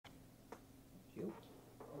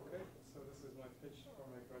pitch for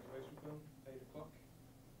my graduation film, 8 o'clock.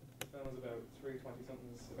 The film is about three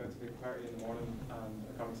 20-somethings about to leave a party in the morning and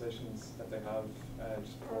the conversations that they have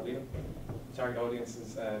just before leaving. The target audience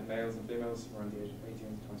is males and females from around the age of 18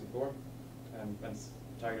 to 24, and it's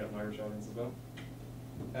targeted at an Irish audience as well.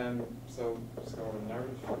 So, just go over the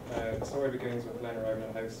narrative. The story begins with Glenn arriving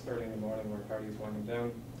at a house early in the morning where a party is winding down.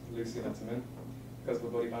 Lucy lets him in. Because of a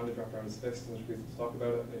bloody bandage wrapped around his fist and refuses to talk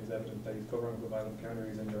about it, it is evident that he's covering up a violent encounter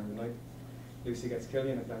he's in during the night. Lucy gets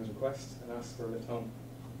Killian at Glenn's request and asks for a lift home.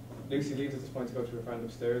 Lucy leaves at this point to go to her friend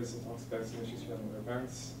upstairs and talks about some issues she's having with her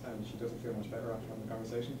parents, and she doesn't feel much better after having the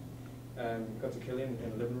conversation. We got to Killian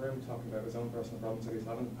in the living room talking about his own personal problems that he's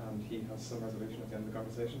having, and he has some resolution at the end of the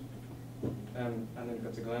conversation. And then we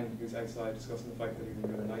got to Glenn, who's outside discussing the fight that he's in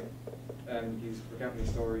the other night. He's recounting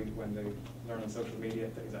his story when they learn on social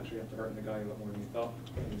media that he's actually after hurting the guy a lot more than he thought,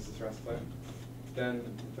 and he's distressed by it. Then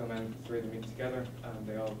the film ends, the three of them meet together, and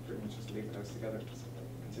they all pretty much just leave the house together. So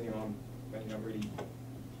continue on when you don't really,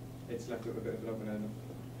 it's left with a bit of an open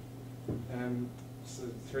end. So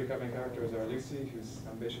the three main characters are Lucy, who's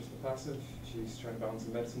ambitious but passive. She's trying to balance a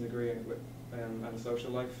medicine degree and a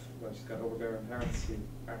social life. Well, she's got overbearing parents who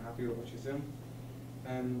aren't happy with what she's doing.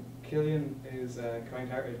 Killian is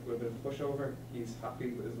kind-hearted with a bit of a pushover. He's happy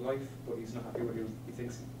with his life, but he's not happy with he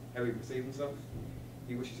thinks how he perceives himself.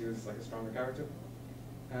 He wishes he was like a stronger character.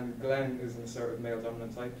 And Glenn is an assertive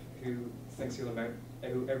male-dominant type who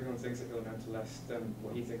everyone thinks that he'll amount to less than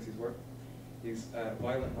what he thinks he's worth. He's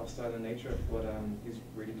violent and hostile in nature, but he's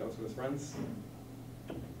really close with his friends.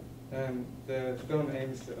 The film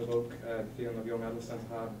aims to evoke the feeling of young adolescents tend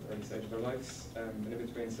to have at the early stage of their lives, an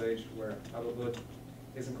in-between stage where adulthood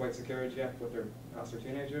isn't quite secured yet, but they're past their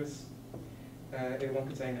teenagers. It won't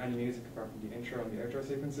contain any music apart from the intro and the outro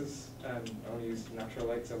sequences. I only use natural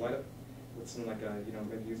light to light it, with some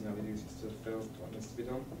maybe using LEDs just to fill what needs to be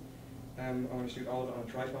done. I want to shoot all of it on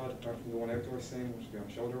a tripod, apart from the one outdoor scene, which will be on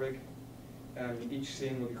a shoulder rig. Each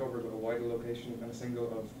scene will be covered with a wider location and a single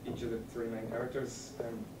of each of the three main characters.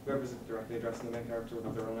 Whoever's directly addressing the main character will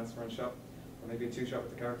have their own S-frame shot, or maybe a two-shot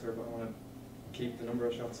with the character, but I want to keep the number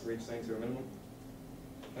of shots for each scene to a minimum.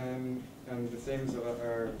 And the themes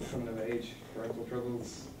are coming of age, parental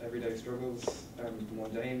troubles, everyday struggles,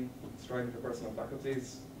 mundane, striving for personal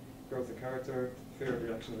faculties, growth of character, fear of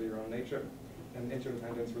rejection of your own nature, and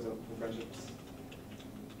interdependence resulting from friendships.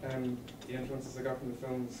 The influences I got from the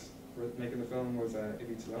films for making the film was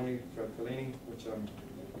Ibby Taloni, Fred Fellini, which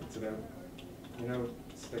it's about,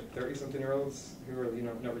 it's like 30-something-year-olds who are,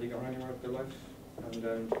 not really going anywhere with their life,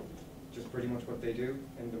 and just pretty much what they do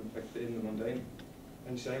in the mundane.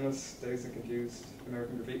 And Shameless, Dazed and Confused,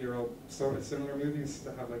 American Graffiti are all sort of similar movies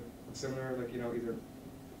that have similar either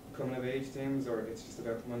coming of age themes or it's just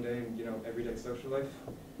about mundane, everyday social life.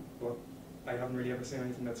 But I haven't really ever seen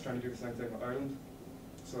anything that's trying to do the same thing with Ireland.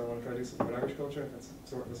 So I want to try to do something with Irish culture that's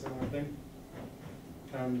sort of a similar thing.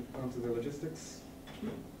 Onto the logistics.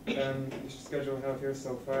 The schedule I have here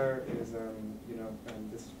so far is,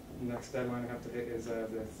 this next deadline I have to hit is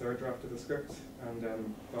the third draft of the script,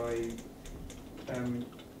 and by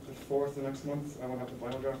the 4th of next month I won't have the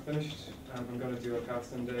final draft finished. I'm going to do a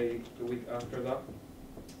casting day the week after that,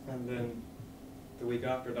 and then the week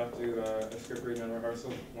after that do a script reading and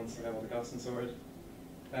rehearsal once I have all the casting sorted.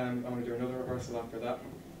 I'm going to do another rehearsal after that,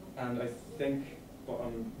 and I think, but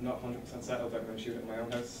I'm not 100% settled, I'm going to shoot it in my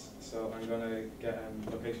own house, so I'm going to get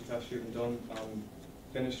location test shooting done,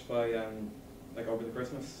 finished by over the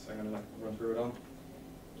Christmas. I'm going to run through it all.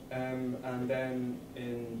 And then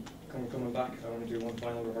coming back, I want to do one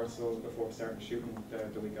final rehearsal before starting shooting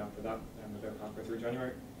the week after that, about halfway through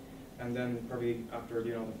January. And then probably after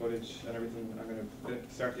doing all the footage and everything, I'm going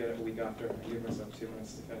to start the edit a week after and give myself 2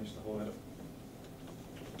 minutes to finish the whole edit.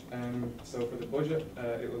 So for the budget,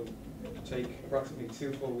 it will take approximately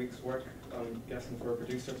 2 full weeks' work. I'm guessing for a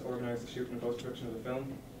producer to organise the shoot and post-production of the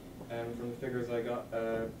film. From the figures I got,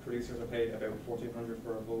 producers are paid about $1,400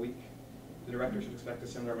 for a full week. The director should expect a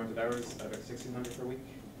similar amount of hours, about $1,600 per week.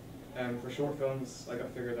 For short films, I got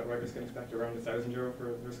figured that writers can expect around €1,000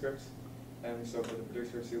 for their scripts. So for the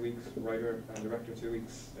producer 2 weeks, writer and director 2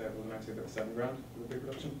 weeks, will amount to about $7,000 for the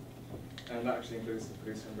pre-production. And that actually includes the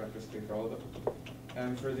producer and director's fee for all of it.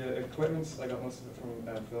 For the equipment, I got most of it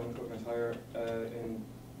from Film Equipment Hire in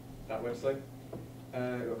that website.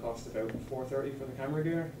 It will cost about $430 for the camera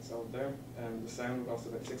gear, it's all there. The sound will cost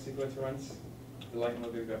about £60 to rent. The lighting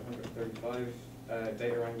will be about $135.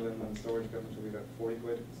 Data wrangling and storage equipment will be about £40,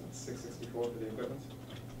 so it's $664 for the equipment.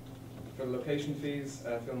 For the location fees,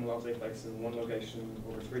 film will all take place in one location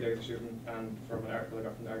over 3 days of shooting, and from an article I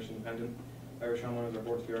got from the Irish Independent, Irish homeowners are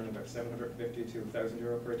reported to be earning about €750 to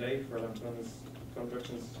 €1,000 per day for allowing film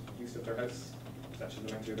productions use of their house. that should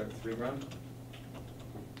amount to about £3 grand.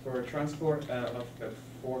 For transport, I'll have about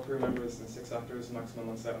 4 crew members and 6 actors maximum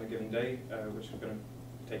on set on a given day, which is going to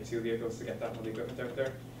take 2 vehicles to get that all the equipment out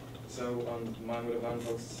there. So on man with a van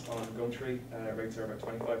posts on Gumtree, rates are about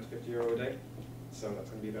 25 to €50 a day, so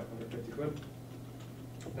that's going to be about 150 quid.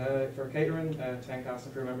 For catering, 10 cast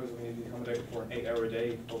and crew members will need to be accommodated for an 8-hour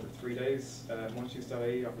day over 3 days.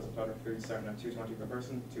 Munchies.ie offers a platter of food starting at $2.20 per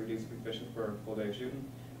person. 2 of these will be sufficient for a full day of shooting,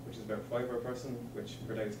 which is about £5 per person, which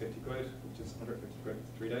per day is 50 quid, which is 150 quid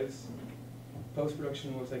for 3 days.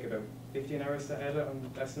 Post-production will take about 15 hours to edit,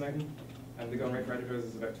 I'm estimating, and the going rate for editors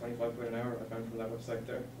is about 25 quid an hour, I found from that website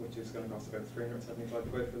there, which is going to cost about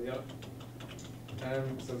 375 quid for the edit.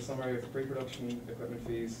 So the summary of pre-production, equipment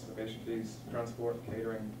fees, location fees, transport,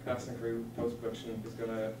 catering, cast and crew, post-production is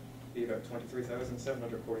going to be about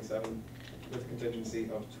 23,747 with a contingency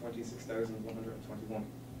of 26,121.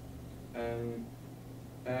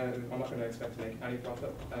 I'm not going to expect to make any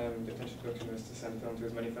profit. The intention of production is to send the film to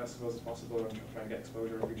as many festivals as possible and try and get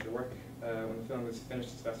exposure in future work. When the film is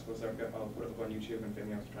finished its festival circuit, I'll put it up on YouTube and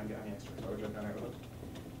Vimeo to try and get any extra exposure I can out of it.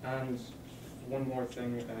 And one more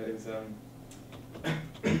thing is,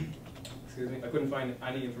 excuse me, I couldn't find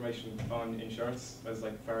any information on insurance as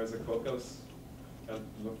far as the quote goes. I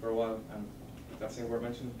looked for a while and that seemed worth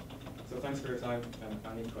mentioning. So thanks for your time and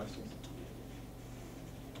any questions.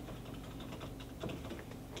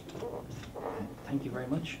 Thank you very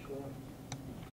much. Go on.